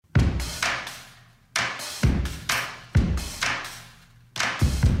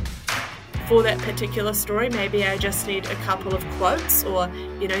for that particular story, maybe I just need a couple of quotes or,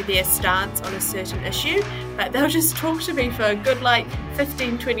 their stance on a certain issue, but they'll just talk to me for a good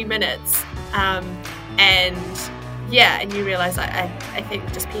 15, 20 minutes. And you realise I think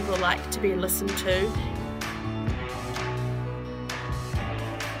just people like to be listened to.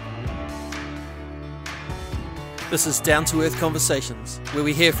 This is Down to Earth Conversations, where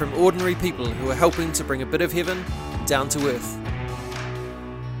we hear from ordinary people who are helping to bring a bit of heaven down to earth.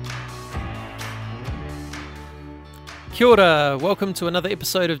 Kia ora, welcome to another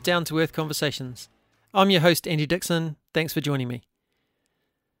episode of Down to Earth Conversations. I'm your host, Andy Dixon. Thanks for joining me.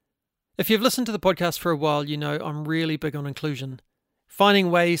 If you've listened to the podcast for a while, you know I'm really big on inclusion.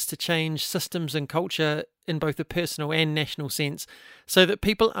 Finding ways to change systems and culture in both a personal and national sense so that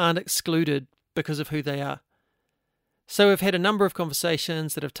people aren't excluded because of who they are. So we've had a number of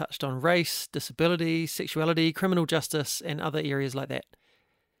conversations that have touched on race, disability, sexuality, criminal justice, and other areas like that.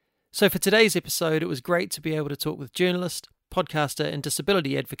 So for today's episode, it was great to be able to talk with journalist, podcaster, and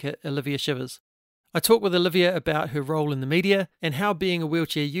disability advocate Olivia Shivers. I talked with Olivia about her role in the media and how being a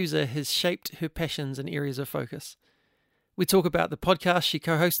wheelchair user has shaped her passions and areas of focus. We talk about the podcast she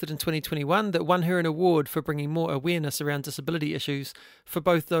co-hosted in 2021 that won her an award for bringing more awareness around disability issues for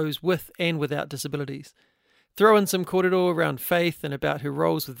both those with and without disabilities. Throw in some korero around faith and about her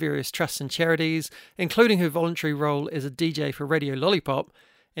roles with various trusts and charities, including her voluntary role as a DJ for Radio Lollipop,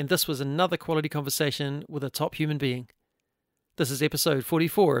 and this was another quality conversation with a top human being. This is episode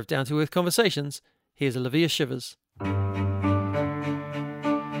 44 of Down to Earth Conversations. Here's Olivia Shivers.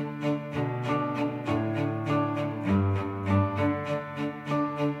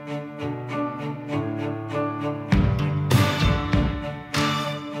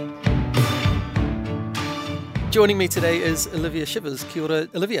 Joining me today is Olivia Shivers. Kia ora,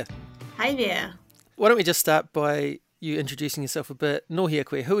 Olivia. Hi there. Why don't we just start by you introducing yourself a bit. Nō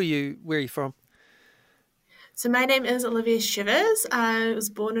koe, who are you? Where are you from? So my name is Olivia Shivers. I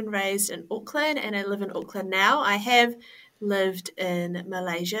was born and raised in Auckland and I live in Auckland now. I have lived in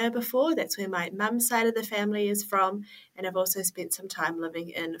Malaysia before. That's where my mum's side of the family is from. And I've also spent some time living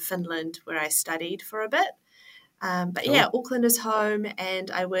in Finland where I studied for a bit. Cool. Auckland is home and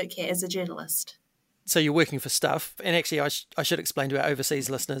I work here as a journalist. So you're working for Stuff. And actually I should explain to our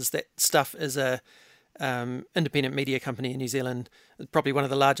overseas listeners that Stuff is a independent media company in New Zealand, probably one of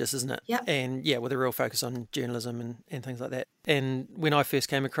the largest, isn't it? Yeah. And with a real focus on journalism and things like that. And when I first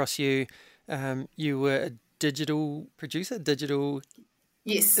came across you, you were a digital producer,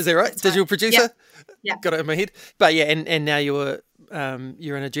 Yes. Is that right? Digital producer? Yeah. Got it in my head. But and now you're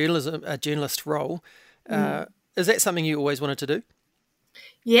in a journalist role. Is that something you always wanted to do?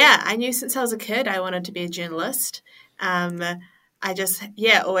 Yeah, I knew since I was a kid I wanted to be a journalist. I just,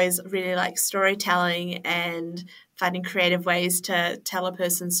 always really like storytelling and finding creative ways to tell a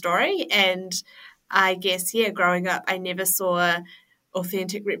person's story. And I guess, growing up, I never saw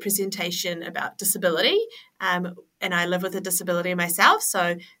authentic representation about disability. And I live with a disability myself.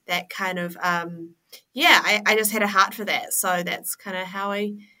 So that kind of, I just had a heart for that. So that's kind of how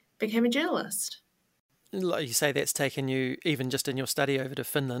I became a journalist. Like you say, that's taken you, even just in your study, over to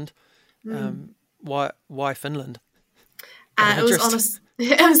Finland. Why Finland? It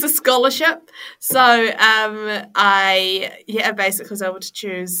was a scholarship. So I basically was able to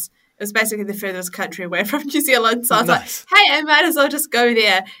choose. It was basically the furthest country away from New Zealand. So I was nice. Like, hey, I might as well just go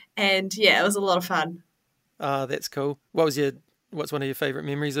there. And it was a lot of fun. That's cool. What's one of your favourite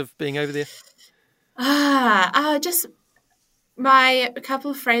memories of being over there? Just a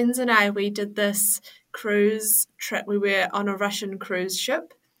couple of friends and I, we did this cruise trip. We were on a Russian cruise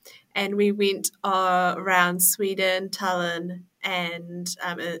ship. And we went around Sweden, Tallinn, and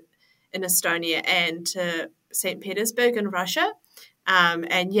in Estonia, and to St. Petersburg in Russia.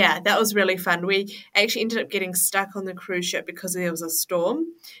 That was really fun. We actually ended up getting stuck on the cruise ship because there was a storm,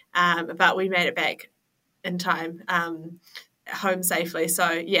 but we made it back in time, home safely. So,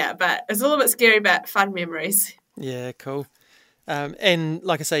 but it was a little bit scary, but fun memories. Yeah, cool. And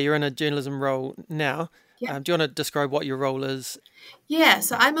like I say, you're in a journalism role now. Yeah. Do you want to describe what your role is? Yeah,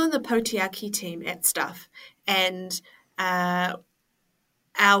 so I'm on the Potiaki team at Stuff, and our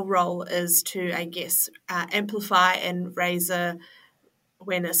role is to, amplify and raise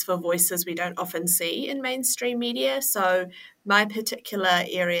awareness for voices we don't often see in mainstream media. So my particular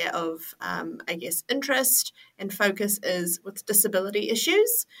area of, interest and focus is with disability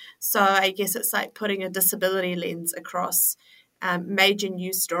issues. So I guess it's like putting a disability lens across major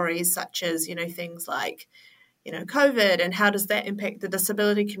news stories such as, things like, COVID and how does that impact the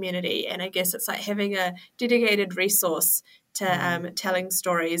disability community. And I guess it's like having a dedicated resource to telling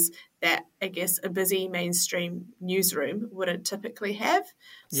stories that I guess a busy mainstream newsroom wouldn't typically have.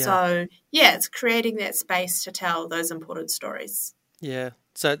 Yeah. So, yeah, it's creating that space to tell those important stories. Yeah.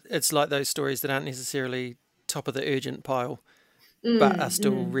 So it's like those stories that aren't necessarily top of the urgent pile, but are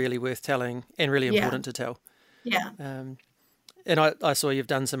still really worth telling and really important to tell. Yeah. And I saw you've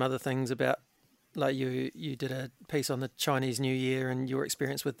done some other things about, like you did a piece on the Chinese New Year and your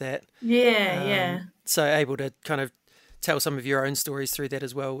experience with that. Yeah. So able to kind of tell some of your own stories through that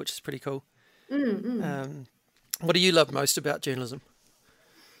as well, which is pretty cool. What do you love most about journalism?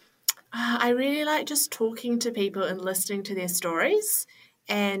 I really like just talking to people and listening to their stories,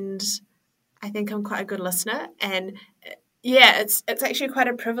 and I think I'm quite a good listener. And yeah, it's actually quite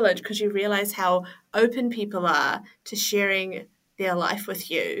a privilege because you realize how open people are to sharing their life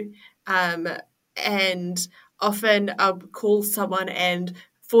with you. And often I'll call someone, and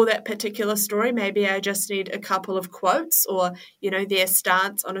for that particular story, maybe I just need a couple of quotes or, their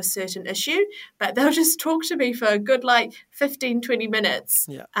stance on a certain issue, but they'll just talk to me for a good 15, 20 minutes.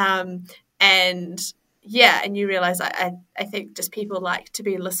 Yeah. And you realize I think just people like to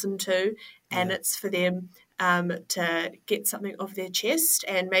be listened to, and it's for them to get something off their chest,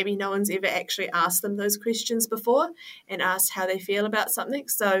 and maybe no one's ever actually asked them those questions before and asked how they feel about something.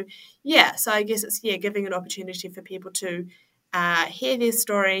 So I guess it's giving an opportunity for people to hear their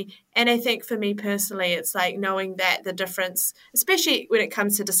story. And I think for me personally, it's like knowing that the difference, especially when it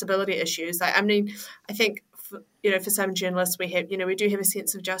comes to disability issues, I think for some journalists we do have a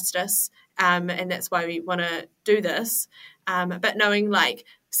sense of justice, and that's why we want to do this, but knowing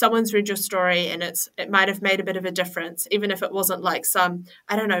someone's read your story and it might have made a bit of a difference, even if it wasn't some,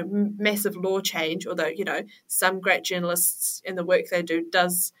 massive law change, although, some great journalists in the work they do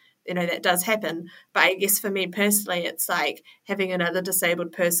that does happen. But I guess for me personally, it's like having another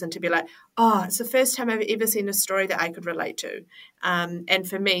disabled person to be like, oh, it's the first time I've ever seen a story that I could relate to. And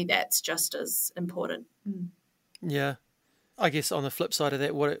for me, that's just as important. Yeah. I guess on the flip side of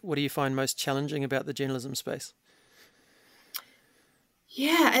that, what do you find most challenging about the journalism space?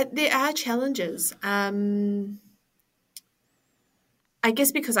 Yeah, there are challenges. I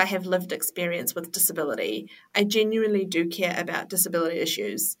guess because I have lived experience with disability, I genuinely do care about disability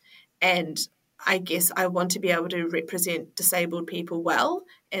issues. And I guess I want to be able to represent disabled people well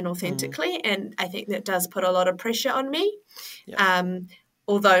and authentically. And I think that does put a lot of pressure on me. Yeah.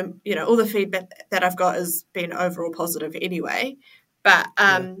 Although, all the feedback that I've got has been overall positive anyway. But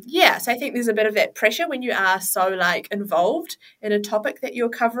so I think there's a bit of that pressure when you are so involved in a topic that you're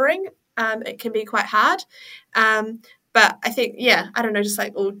covering. It can be quite hard. But I think, I don't know, just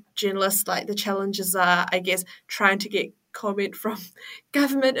like all journalists, the challenges are, I guess, trying to get comment from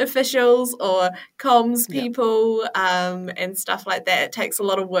government officials or comms people and stuff like that. It takes a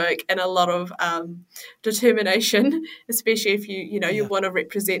lot of work and a lot of determination, especially if you want to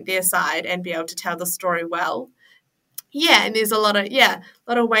represent their side and be able to tell the story well. Yeah, and there's a lot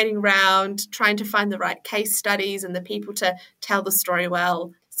of waiting around, trying to find the right case studies and the people to tell the story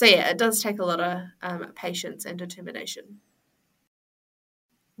well. So it does take a lot of patience and determination.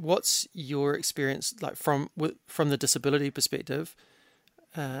 What's your experience from the disability perspective?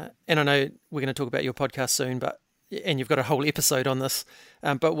 And I know we're going to talk about your podcast soon, and you've got a whole episode on this.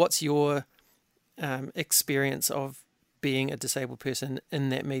 But what's your experience of being a disabled person in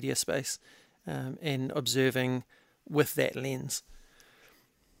that media space and observing with that lens?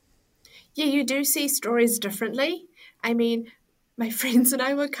 Yeah, you do see stories differently. I mean, my friends and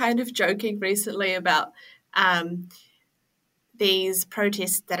I were kind of joking recently about these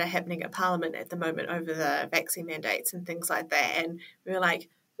protests that are happening at Parliament at the moment over the vaccine mandates and things like that. And we were like,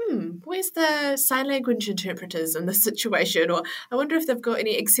 where's the sign language interpreters in this situation? Or I wonder if they've got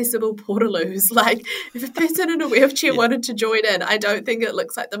any accessible portaloos. If a person in a wheelchair wanted to join in, I don't think it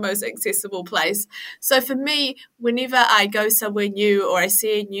looks like the most accessible place. So for me, whenever I go somewhere new or I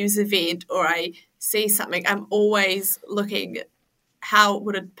see a news event or I see something, I'm always looking, how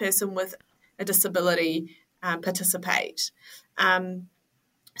would a person with a disability participate?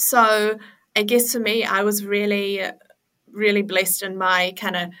 So I guess for me, I was really, really blessed in my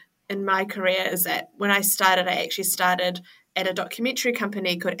career is that when I started, I actually started at a documentary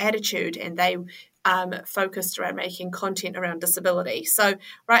company called Attitude, and they focused around making content around disability. So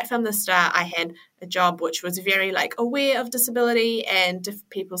right from the start, I had a job which was very aware of disability and different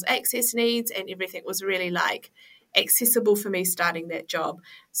people's access needs, and everything was really accessible for me starting that job.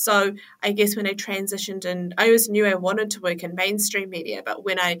 So I guess when I transitioned in, I always knew I wanted to work in mainstream media, but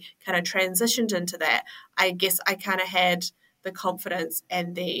when I kind of transitioned into that, I guess I kind of had the confidence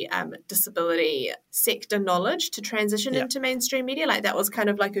and the disability sector knowledge to transition into mainstream media. Like that was kind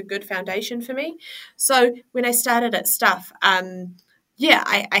of like a good foundation for me. So when I started at Stuff,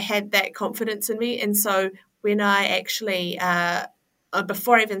 I had that confidence in me. And so when I actually,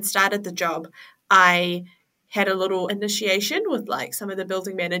 before I even started the job, I had a little initiation with like some of the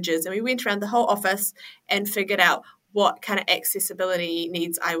building managers, and we went around the whole office and figured out what kind of accessibility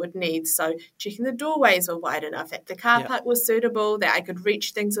needs I would need. So checking the doorways were wide enough, that the car park was suitable, that I could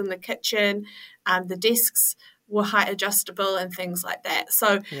reach things in the kitchen, the desks were height adjustable and things like that.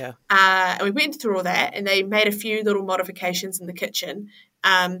 So we went through all that, and they made a few little modifications in the kitchen.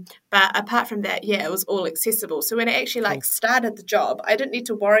 But apart from that, it was all accessible. So when I actually started the job, I didn't need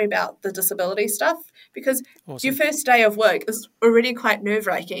to worry about the disability stuff, because your first day of work is already quite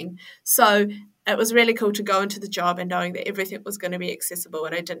nerve-wracking. So it was really cool to go into the job and knowing that everything was going to be accessible,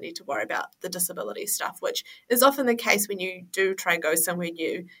 and I didn't need to worry about the disability stuff, which is often the case when you do try and go somewhere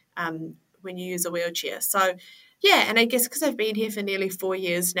new, when you use a wheelchair. So, and I guess because I've been here for nearly 4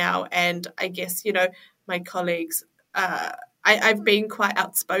 years now, and I guess, my colleagues, I've been quite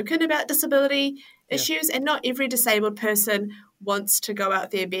outspoken about disability issues, and not every disabled person wants to go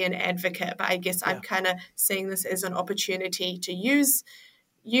out there, be an advocate, but I guess I'm kind of seeing this as an opportunity to use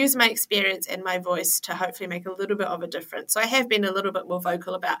my experience and my voice to hopefully make a little bit of a difference. So I have been a little bit more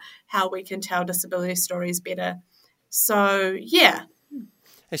vocal about how we can tell disability stories better. So,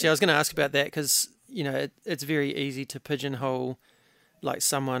 Actually, I was going to ask about that because, it's very easy to pigeonhole like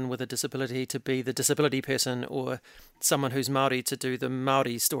someone with a disability to be the disability person, or someone who's Māori to do the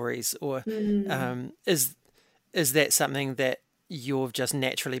Māori stories, or is that something that you've just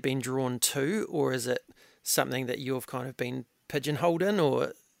naturally been drawn to, or is it something that you've kind of been pigeonholed in,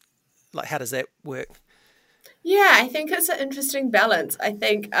 or like how does that work? Yeah, I think it's an interesting balance. I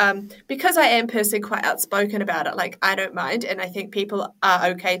think because I am personally quite outspoken about it, like I don't mind, and I think people are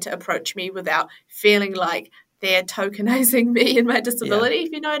okay to approach me without feeling like they're tokenizing me and my disability,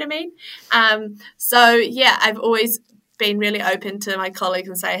 if you know what I mean. I've always been really open to my colleagues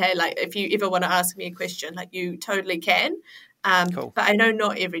and say, hey, like if you ever want to ask me a question, like you totally can. Cool. But I know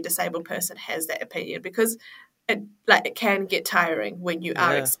not every disabled person has that opinion, because it can get tiring when you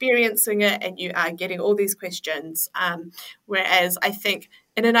are experiencing it and you are getting all these questions. Whereas I think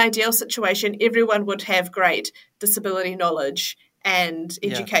in an ideal situation, everyone would have great disability knowledge and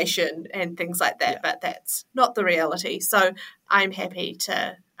education and things like that, but that's not the reality. So I'm happy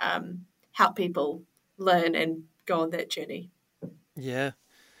to help people learn and go on that journey. Yeah.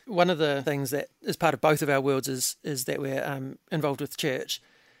 One of the things that is part of both of our worlds is that we're involved with church.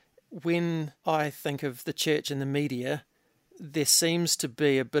 When I think of the church and the media, there seems to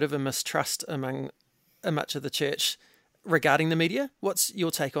be a bit of a mistrust among much of the church regarding the media. What's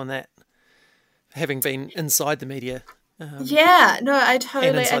your take on that, having been inside the media? I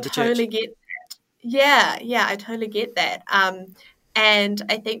totally get that. I totally get that. And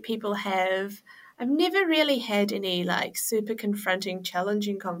I think people I've never really had any like super confronting,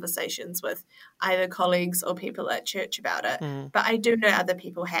 challenging conversations with either colleagues or people at church about it. But I do know other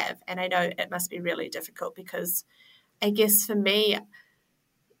people have, and I know it must be really difficult, because I guess for me,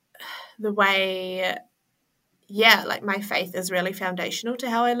 the way, like my faith is really foundational to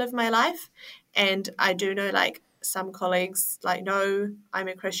how I live my life. And I do know like some colleagues like know I'm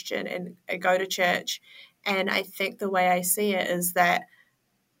a Christian and I go to church. And I think the way I see it is that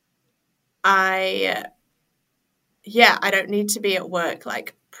I don't need to be at work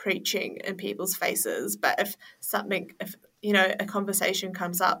like preaching in people's faces, but if a conversation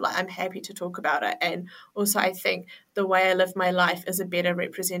comes up, like I'm happy to talk about it. And also I think the way I live my life is a better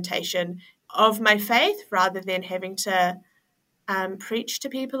representation of my faith, rather than having to preach to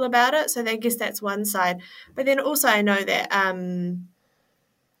people about it. So I guess that's one side. But then also I know that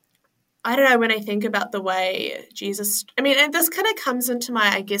I don't know, when I think about the way Jesus, and this kind of comes into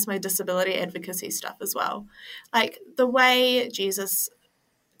my disability advocacy stuff as well. Like the way Jesus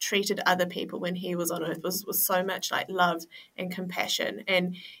treated other people when he was on earth was so much like love and compassion.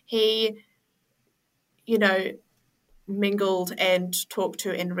 And he, mingled and talked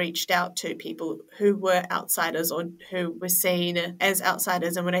to and reached out to people who were outsiders or who were seen as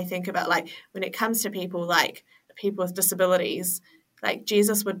outsiders. And when I think about like, when it comes to people like people with disabilities, like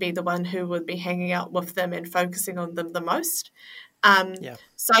Jesus would be the one who would be hanging out with them and focusing on them the most.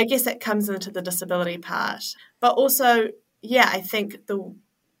 So I guess that comes into the disability part. But also, I think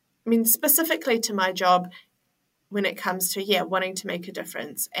specifically to my job, when it comes to, wanting to make a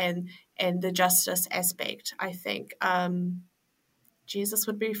difference and the justice aspect, I think Jesus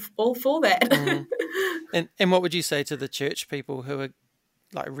would be all for that. And what would you say to the church people who are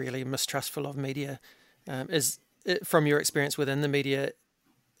like really mistrustful of media? Is from your experience within the media,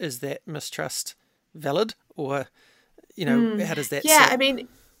 is that mistrust valid, or how does that Yeah, sit?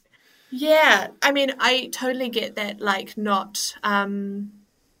 I totally get that. Like, not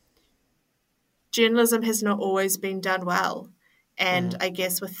journalism has not always been done well, and I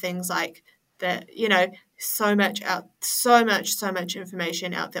guess with things like that, so much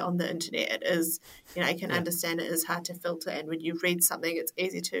information out there on the internet. It is, I can Yeah, understand it is hard to filter, and when you read something, it's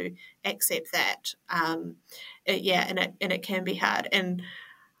easy to accept that. And it can be hard, and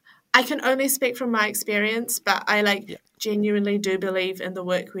I can only speak from my experience, but I yeah, genuinely do believe in the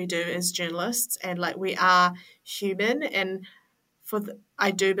work we do as journalists, and we are human, and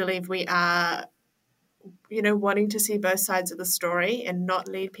I do believe we are, wanting to see both sides of the story and not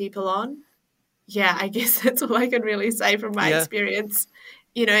lead people on. Yeah, I guess that's all I can really say from my yeah, experience.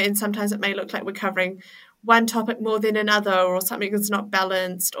 And sometimes it may look like we're covering one topic more than another, or something that's not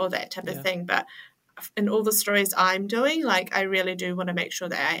balanced, or that type of yeah. thing. But in all the stories I'm doing, I really do want to make sure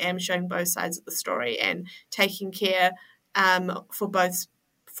that I am showing both sides of the story and taking care for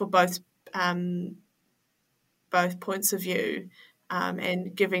um, both points of view,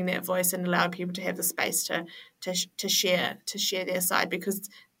 and giving that voice and allowing people to have the space to share their side, because,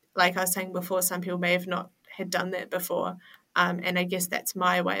 like I was saying before, some people may have not had done that before. And I guess that's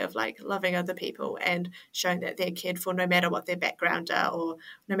my way of loving other people and showing that they're cared for no matter what their background are or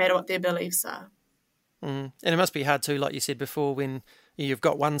no matter what their beliefs are. And it must be hard too, like you said before, when you've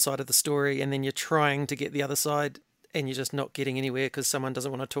got one side of the story and then you're trying to get the other side and you're just not getting anywhere because someone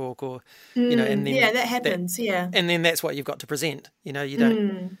doesn't want to talk, or and Yeah, then that happens. Yeah. that's what you've got to present. You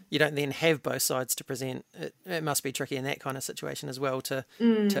don't then have both sides to present. It must be tricky in that kind of situation as well to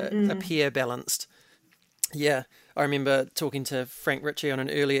appear balanced. Yeah, I remember talking to Frank Ritchie on an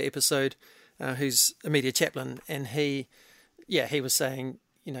earlier episode, who's a media chaplain, and he was saying,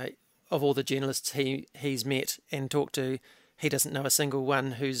 of all the journalists he's met and talked to, he doesn't know a single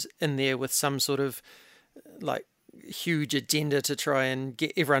one who's in there with some sort of like huge agenda to try and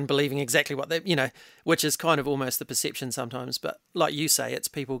get everyone believing exactly what they, which is kind of almost the perception sometimes. But like you say, it's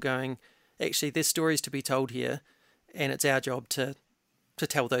people going, actually, there's stories to be told here, and it's our job to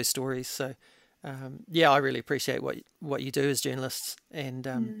tell those stories. So, I really appreciate what you do as journalists,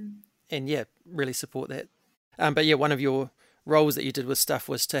 and really support that. But one of your roles that you did with Stuff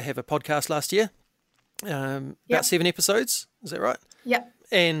was to have a podcast last year, about 7 episodes. Is that right? Yep.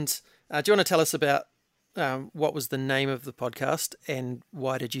 And do you want to tell us about what was the name of the podcast and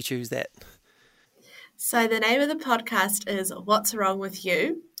why did you choose that? So the name of the podcast is What's Wrong With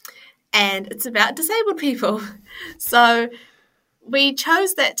You? And it's about disabled people. So we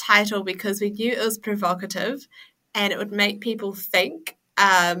chose that title because we knew it was provocative and it would make people think.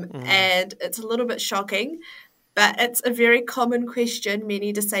 And it's a little bit shocking, but it's a very common question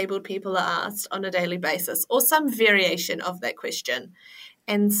many disabled people are asked on a daily basis, or some variation of that question.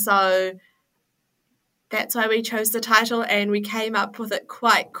 And so that's why we chose the title, and we came up with it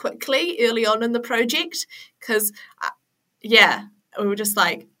quite quickly early on in the project because, we were just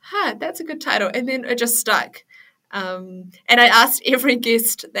like, that's a good title. And then it just stuck. And I asked every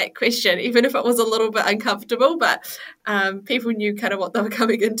guest that question, even if it was a little bit uncomfortable, but people knew kind of what they were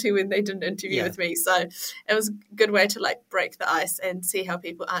coming into when they did an interview with me. So it was a good way to break the ice and see how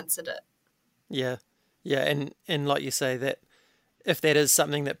people answered it. Yeah. Yeah. And like you say, that if that is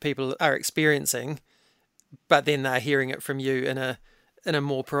something that people are experiencing, but then they're hearing it from you in a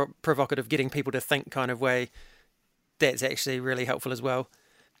more provocative, getting people to think kind of way, that's actually really helpful as well.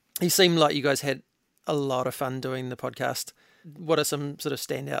 You seem like you guys had a lot of fun doing the podcast. What are some sort of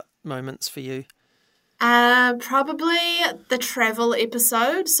standout moments for you? Probably the travel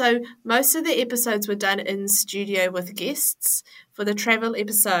episode. So most of the episodes were done in studio with guests. For the travel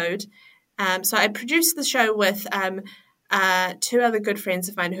episode, so I produced the show with 2 other good friends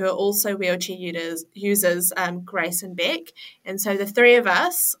of mine who are also wheelchair users, Grace and Beck. And so the 3 of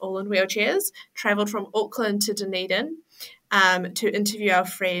us, all in wheelchairs, travelled from Auckland to Dunedin to interview our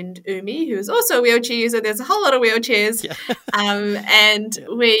friend Umi, who is also a wheelchair user. There's a whole lot of wheelchairs. Yeah.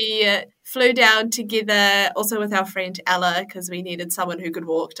 We flew down together also with our friend Ella because we needed someone who could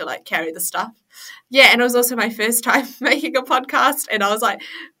walk to carry the stuff. Yeah, and it was also my first time making a podcast, and I was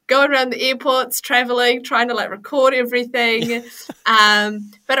going around the airports, traveling, trying to record everything.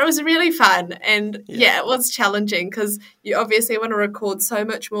 But it was really fun. And it was challenging because you obviously want to record so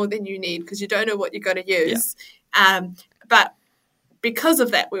much more than you need because you don't know what you're going to use. Yeah. But because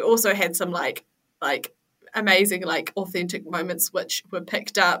of that, we also had some amazing, authentic moments which were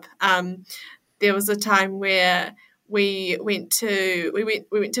picked up. There was a time where we went to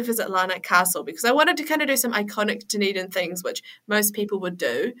visit Lanark Castle because I wanted to kind of do some iconic Dunedin things which most people would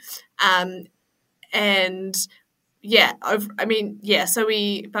do, and so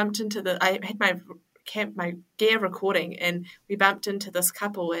we bumped into I had my gear recording, and we bumped into this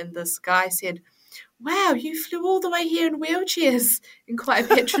couple, and this guy said, "Wow, you flew all the way here in wheelchairs," in quite a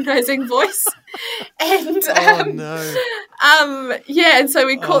patronising voice. And and so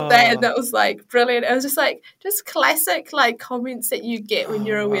we caught that, and that was like brilliant. It was just classic like comments that you get when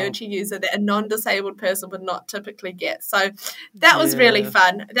you're a wheelchair user that a non-disabled person would not typically get. So that was really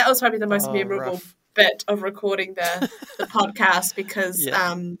fun. That was probably the most memorable bit of recording the podcast, because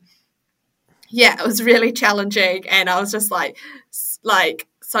it was really challenging, and I was just like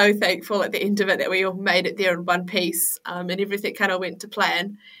so thankful at the end of it that we all made it there in one piece, and everything kind of went to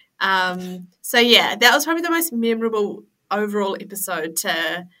plan. That was probably the most memorable overall episode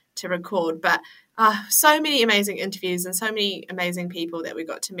to record. But so many amazing interviews and so many amazing people that we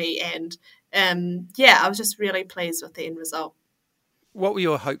got to meet, and I was just really pleased with the end result. What were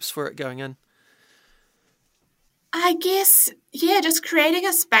your hopes for it going in? I guess, just creating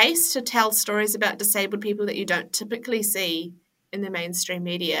a space to tell stories about disabled people that you don't typically see in the mainstream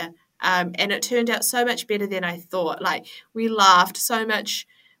media. And it turned out so much better than I thought. Like, we laughed so much.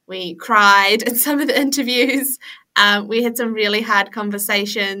 We cried in some of the interviews. We had some really hard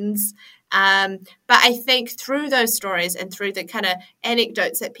conversations. But I think through those stories and through the kind of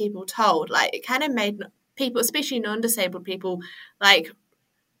anecdotes that people told, like, it kind of made people, especially non-disabled people, like,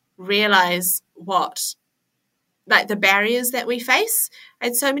 realize what, like, the barriers that we face. I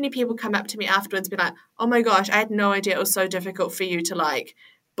had so many people come up to me afterwards and be like, "Oh my gosh, I had no idea it was so difficult for you to like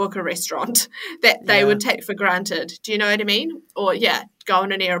book a restaurant," that they would take for granted. Do you know what I mean? Or go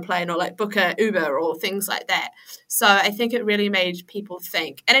on an airplane, or like book a Uber or things like that. So I think it really made people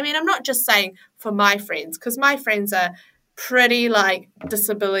think. And I mean, I'm not just saying for my friends, because my friends are pretty like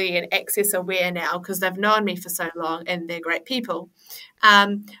disability and access aware now, because they've known me for so long and they're great people.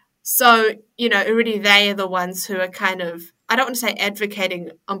 So, already they are the ones who are kind of, I don't want to say advocating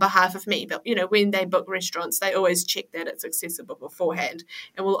on behalf of me, but, when they book restaurants, they always check that it's accessible beforehand,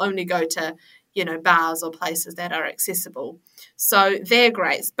 and will only go to, bars or places that are accessible. So they're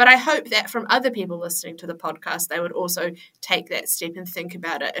great. But I hope that from other people listening to the podcast, they would also take that step and think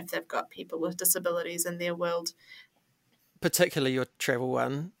about it if they've got people with disabilities in their world. Particularly your travel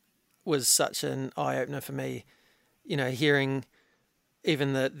one was such an eye-opener for me, hearing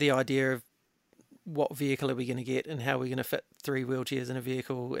even the idea of what vehicle are we going to get and how we're going to fit 3 wheelchairs in a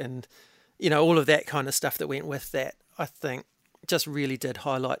vehicle, and all of that kind of stuff that went with that, I think just really did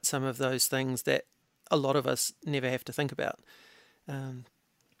highlight some of those things that a lot of us never have to think about.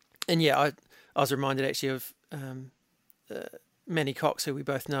 I was reminded actually of Manny Cox, who we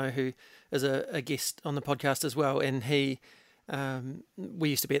both know, who is a guest on the podcast as well, and we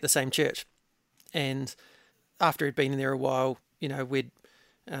used to be at the same church, and after he'd been in there a while,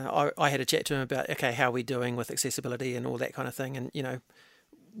 I had a chat to him about, okay, how are we doing with accessibility and all that kind of thing, and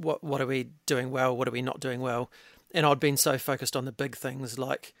what are we doing well, what are we not doing well. And I'd been so focused on the big things,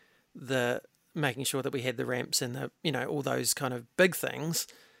 like the making sure that we had the ramps and the all those kind of big things.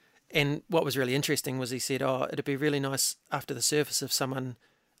 And what was really interesting was he said, it'd be really nice after the service if someone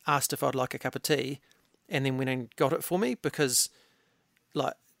asked if I'd like a cup of tea and then went and got it for me, because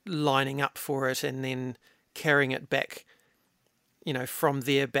like lining up for it and then carrying it back, from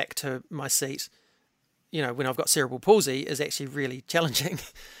there back to my seat, when I've got cerebral palsy, is actually really challenging.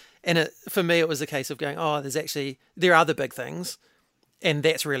 And for me, it was a case of going, there are the big things, and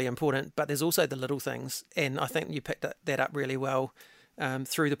that's really important, but there's also the little things. And I think you picked that up really well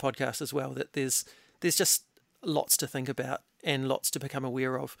through the podcast as well, that there's just lots to think about and lots to become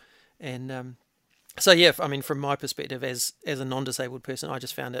aware of. And from my perspective as a non-disabled person, I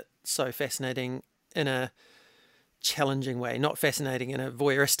just found it so fascinating in a challenging way, not fascinating in a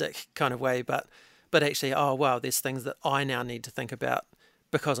voyeuristic kind of way, but actually, there's things that I now need to think about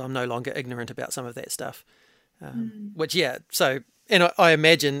because I'm no longer ignorant about some of that stuff. And I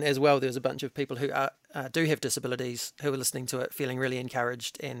imagine as well, there's a bunch of people who do have disabilities who are listening to it, feeling really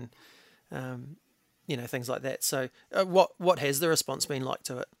encouraged and, things like that. So what has the response been like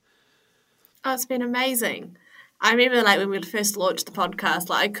to it? Oh, it's been amazing. I remember when we first launched the podcast,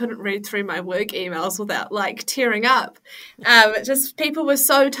 I couldn't read through my work emails without tearing up. Just people were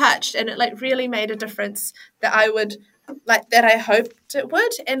so touched, and it really made a difference that I hoped it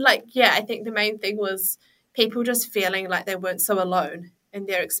would. And I think the main thing was people just feeling like they weren't so alone in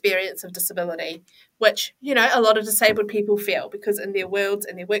their experience of disability, which, a lot of disabled people feel, because in their worlds,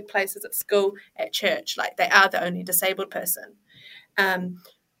 in their workplaces, at school, at church, they are the only disabled person.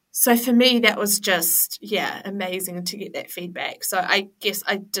 So for me, that was just, amazing to get that feedback. So I guess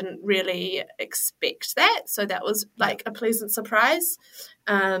I didn't really expect that. So that was a pleasant surprise.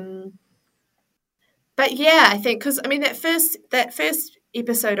 But But yeah, I think because I mean that first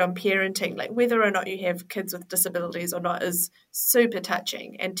episode on parenting, like whether or not you have kids with disabilities or not, is super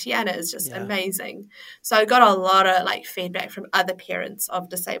touching, and Tiana is just Yeah. amazing. So I got a lot of like feedback from other parents of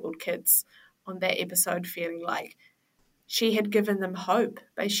disabled kids on that episode, feeling like she had given them hope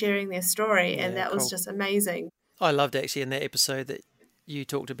by sharing their story, and Yeah, that was cool. just amazing. I loved actually in that episode that you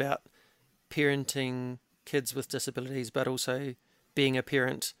talked about parenting kids with disabilities, but also being a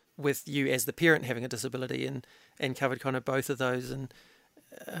parent with you as the parent having a disability, and covered kind of both of those. And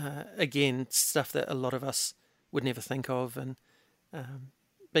again, stuff that a lot of us would never think of. And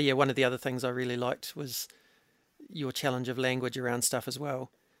but yeah, one of the other things I really liked was your challenge of language around stuff as well.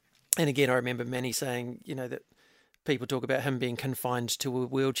 And again, I remember Manny saying, that people talk about him being confined to a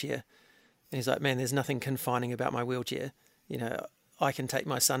wheelchair. And he's like, man, there's nothing confining about my wheelchair. I can take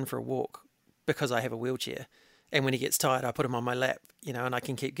my son for a walk because I have a wheelchair. And when he gets tired, I put him on my lap, and I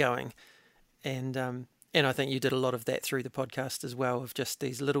can keep going. And I think you did a lot of that through the podcast as well, of just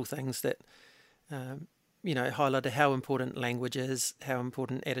these little things that, highlighted how important language is, how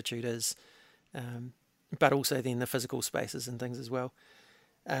important attitude is, but also then the physical spaces and things as well.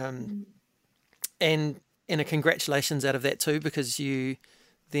 And a congratulations out of that too, because you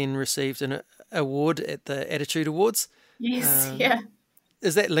then received an award at the Attitude Awards. Yes, yeah.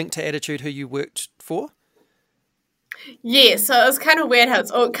 Is that linked to Attitude, who you worked for? Yeah, so it was kind of weird how it's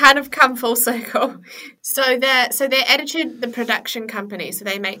all kind of come full circle. So their Attitude, the production company, so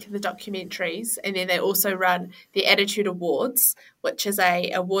they make the documentaries, and then they also run the Attitude Awards, which is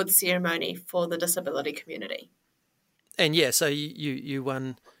a award ceremony for the disability community. And yeah, so you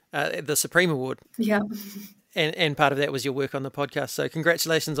won the Supreme Award. Yeah. And part of that was your work on the podcast. So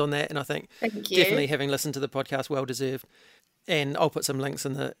congratulations on that. And I think Thank you. Definitely having listened to the podcast, well deserved. And I'll put some links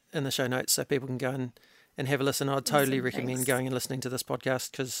in the show notes so people can go and have a listen. I'd totally recommend thanks. going and listening to this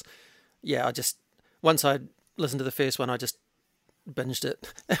podcast because, yeah, once I listened to the first one, I just binged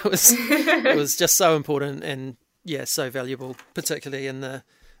it. It was just so important and, yeah, so valuable, particularly in the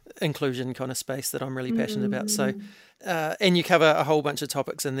inclusion kind of space that I'm really passionate about. So, and you cover a whole bunch of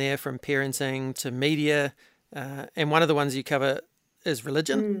topics in there, from parenting to media. And one of the ones you cover is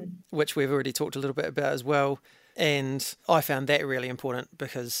religion, which we've already talked a little bit about as well. And I found that really important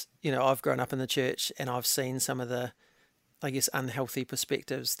because, I've grown up in the church and I've seen some of the, I guess, unhealthy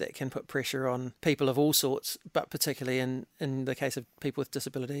perspectives that can put pressure on people of all sorts, but particularly in the case of people with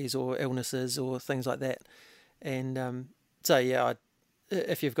disabilities or illnesses or things like that. And so, yeah,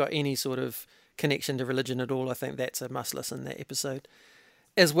 if you've got any sort of connection to religion at all, I think that's a must listen, that episode.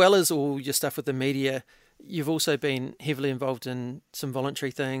 As well as all your stuff with the media, you've also been heavily involved in some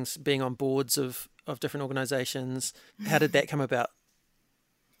voluntary things, being on boards of different organisations. How did that come about?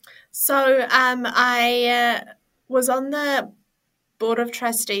 So I was on the board of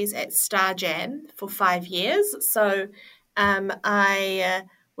trustees at StarJam for 5 years. So I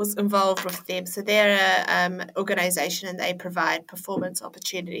was involved with them. So they're an organisation and they provide performance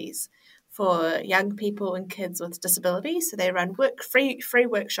opportunities for young people and kids with disabilities. So they run free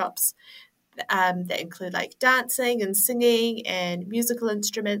workshops that include like dancing and singing and musical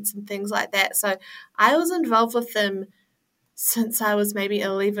instruments and things like that. So I was involved with them since I was maybe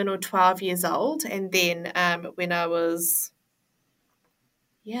 11 or 12 years old. And then when I was,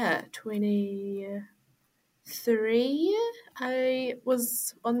 23, I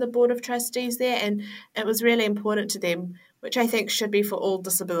was on the board of trustees there, and it was really important to them, which I think should be for all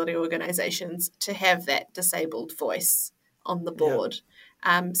disability organisations, to have that disabled voice on the board.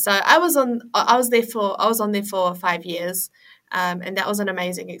 So I was on there for 5 years, and that was an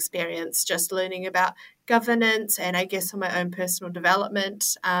amazing experience, just learning about governance and I guess on my own personal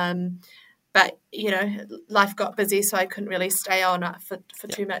development. But life got busy, so I couldn't really stay on for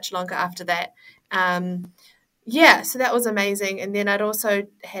too much longer after that. So that was amazing. And then I'd also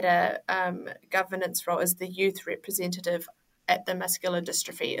had a governance role as the youth representative at the Muscular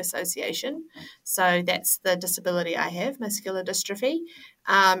Dystrophy Association. So that's the disability I have, muscular dystrophy.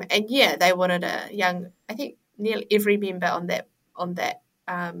 They wanted I think nearly every member on that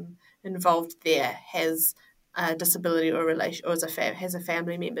involved there has a disability or relation, or has a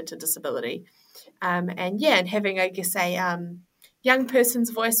family member to disability. And having, I guess, a young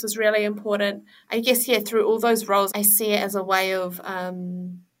person's voice was really important. I guess, through all those roles, I see it as a way of,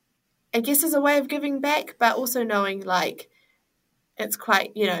 giving back, but also knowing like it's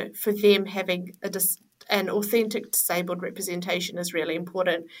quite, for them having an authentic disabled representation is really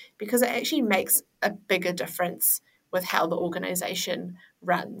important because it actually makes a bigger difference with how the organisation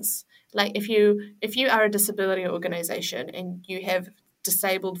runs. Like if you are a disability organisation and you have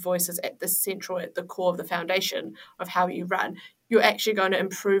disabled voices at the core of the foundation of how you run, you're actually going to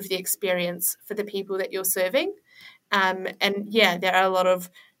improve the experience for the people that you're serving. And yeah, there are a lot of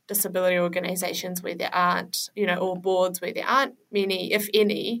disability organisations where there aren't, or boards where there aren't many, if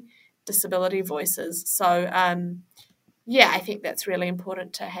any, disability voices. So yeah, I think that's really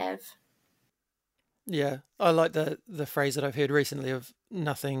important to have. Yeah, I like the phrase that I've heard recently of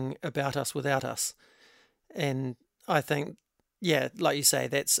nothing about us without us. And I think, yeah, like you say,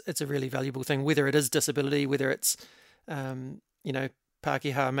 it's a really valuable thing, whether it is disability, whether it's,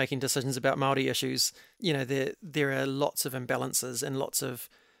 Pākehā making decisions about Māori issues. There are lots of imbalances and lots of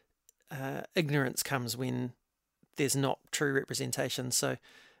ignorance comes when there's not true representation. So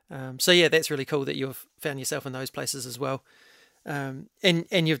yeah, that's really cool that you've found yourself in those places as well. And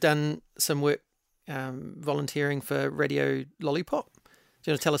you've done some work volunteering for Radio Lollipop. Do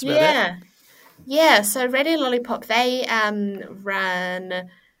you want to tell us about that? Yeah, so Radio Lollipop, they run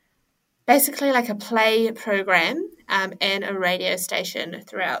basically like a play program and a radio station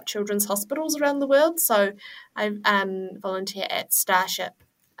throughout children's hospitals around the world. So I volunteer at Starship.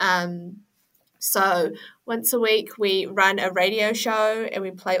 So once a week we run a radio show and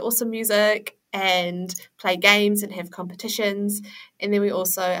we play awesome music and play games and have competitions. And then we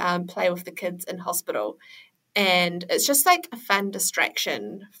also play with the kids in hospital. And it's just like a fun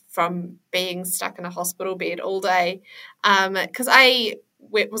distraction from being stuck in a hospital bed all day. Because I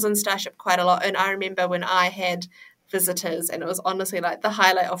was in Starship quite a lot, and I remember when I had visitors, and it was honestly like the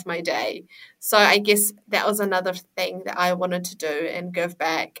highlight of my day. So I guess that was another thing that I wanted to do and give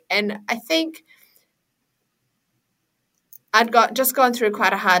back. And I think I'd gone through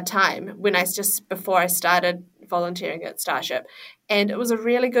quite a hard time before I started volunteering at Starship, and it was a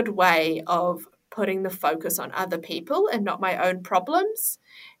really good way of putting the focus on other people and not my own problems.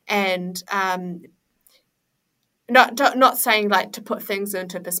 And not saying like to put things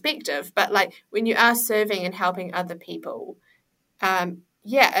into perspective, but like when you are serving and helping other people,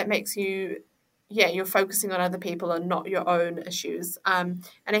 it makes you, you're focusing on other people and not your own issues. And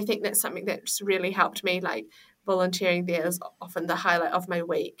I think that's something that's really helped me. Like volunteering there is often the highlight of my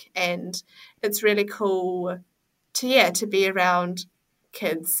week, and it's really cool to be around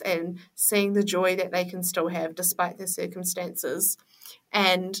kids and seeing the joy that they can still have despite their circumstances.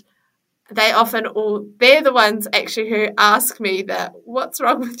 And they're the ones actually who ask me that "what's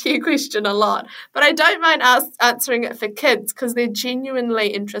wrong with you" question a lot. But I don't mind answering it for kids because they're genuinely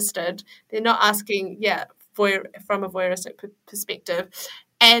interested. They're not asking, from a voyeuristic perspective.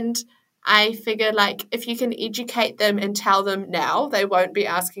 And I figure like if you can educate them and tell them now, they won't be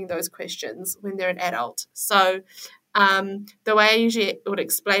asking those questions when they're an adult. So the way I usually would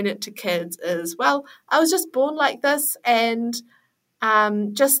explain it to kids is, well, I was just born like this, and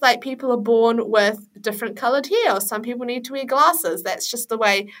just like people are born with different coloured hair, or some people need to wear glasses. That's just the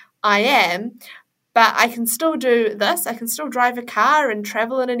way I am. But I can still do this. I can still drive a car and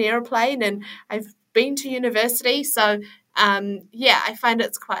travel in an aeroplane, and I've been to university. So, I find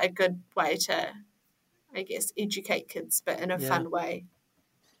it's quite a good way to, I guess, educate kids, but in a fun way.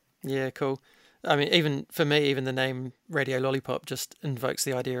 Yeah, cool. I mean, even for me, even the name Radio Lollipop just invokes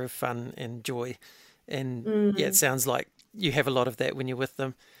the idea of fun and joy. And it sounds like you have a lot of that when you're with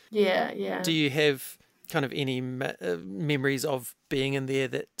them. Yeah. Do you have kind of any memories of being in there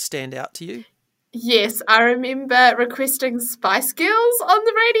that stand out to you? Yes, I remember requesting Spice Girls on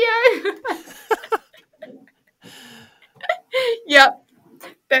the radio. Yep.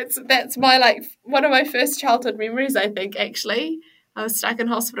 That's my one of my first childhood memories, I think, actually. I was stuck in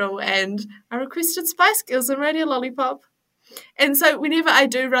hospital and I requested Spice Girls on Radio Lollipop. And so whenever I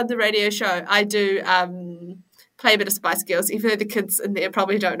do run the radio show, I do play a bit of Spice Girls, even though the kids in there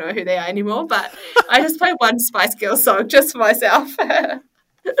probably don't know who they are anymore. But I just play one Spice Girls song just for myself.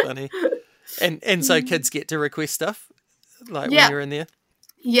 Funny. And so kids get to request stuff when you're in there?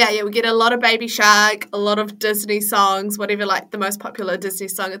 Yeah, we get a lot of Baby Shark, a lot of Disney songs, whatever the most popular Disney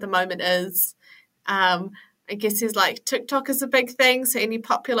song at the moment is. I guess there's TikTok is a big thing, so any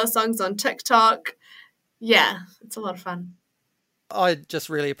popular songs on TikTok. Yeah, it's a lot of fun. I just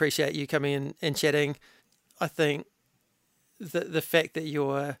really appreciate you coming in and chatting. I think the fact that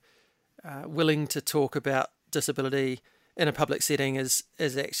you're willing to talk about disability in a public setting is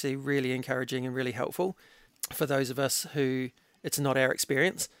actually really encouraging and really helpful for those of us who it's not our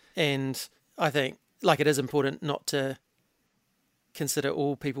experience. And I think it is important not to consider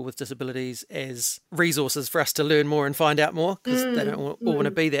all people with disabilities as resources for us to learn more and find out more, because they don't all want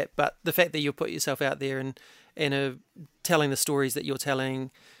to be that. But the fact that you put yourself out there and telling the stories that you're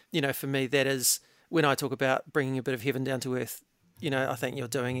telling, for me, that is when I talk about bringing a bit of heaven down to earth. I think you're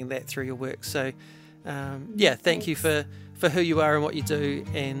doing that through your work. So thank you for who you are and what you do,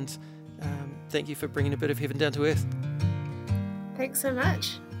 and thank you for bringing a bit of heaven down to earth. Thanks so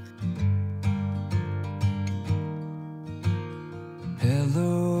much.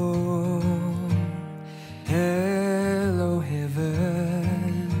 Hello, hello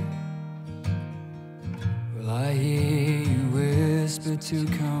heaven. Will I hear you whisper to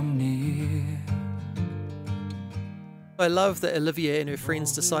come near? I love that Olivia and her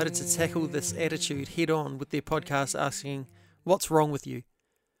friends decided to tackle this attitude head on with their podcast asking, "What's wrong with you?"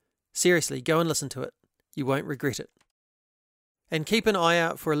 Seriously, go and listen to it. You won't regret it. And keep an eye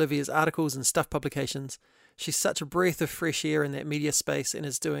out for Olivia's articles and stuff publications. She's such a breath of fresh air in that media space and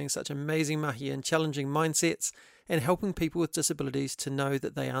is doing such amazing mahi in challenging mindsets and helping people with disabilities to know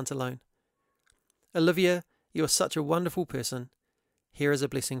that they aren't alone. Olivia, you are such a wonderful person. Here is a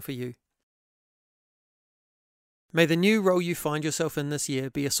blessing for you. May the new role you find yourself in this year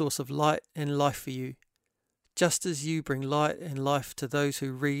be a source of light and life for you, just as you bring light and life to those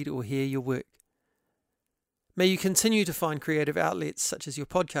who read or hear your work. May you continue to find creative outlets such as your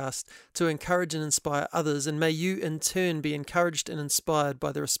podcast to encourage and inspire others, and may you in turn be encouraged and inspired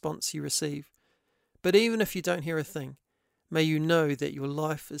by the response you receive. But even if you don't hear a thing, may you know that your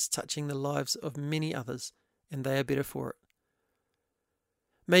life is touching the lives of many others and they are better for it.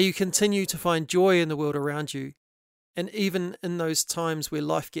 May you continue to find joy in the world around you, and even in those times where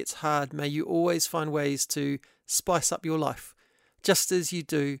life gets hard, may you always find ways to spice up your life, just as you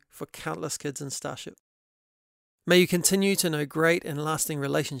do for countless kids in Starship. May you continue to know great and lasting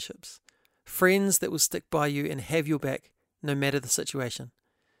relationships, friends that will stick by you and have your back no matter the situation.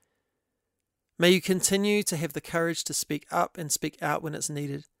 May you continue to have the courage to speak up and speak out when it's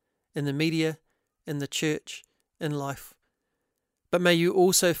needed, in the media, in the church, in life. But may you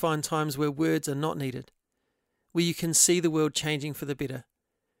also find times where words are not needed, where you can see the world changing for the better,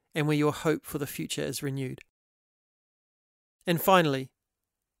 and where your hope for the future is renewed. And finally,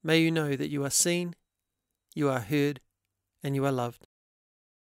 may you know that you are seen, you are heard, and you are loved.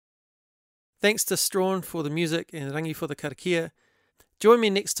 Thanks to Strawn for the music and Rangi for the karakia. Join me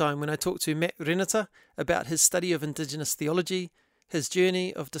next time when I talk to Matt Renata about his study of Indigenous theology, his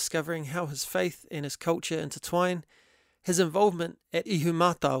journey of discovering how his faith and his culture intertwine, his involvement at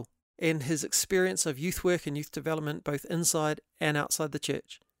Ihumātao, and his experience of youth work and youth development both inside and outside the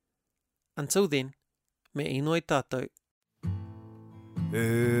church. Until then, me inoi tātou.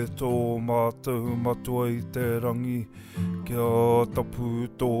 E tō mātou matua I te rangi, kia tapu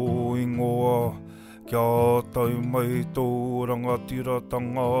tō ingoa, kia tau mai tō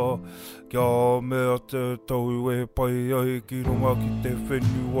rangatiratanga, kia mea te tau e pai ai ki runga ki te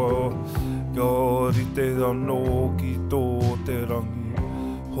whenua, kia rite anō ki tō te rangi.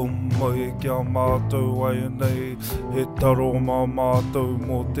 Homai kia mātou ai nei, he taro mā mātou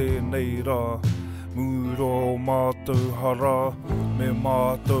mō tēnei rā. Muro mātou hara, me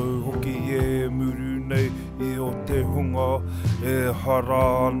mātou hoki e muru nei I o te hunga, e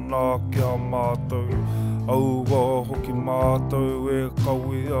hara ana kia mātou. Aua hoki mātou e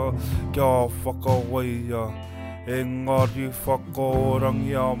kawea, kia whakawaia, engari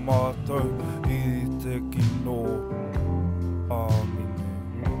whakaorangi a mātou I te kino. Amen.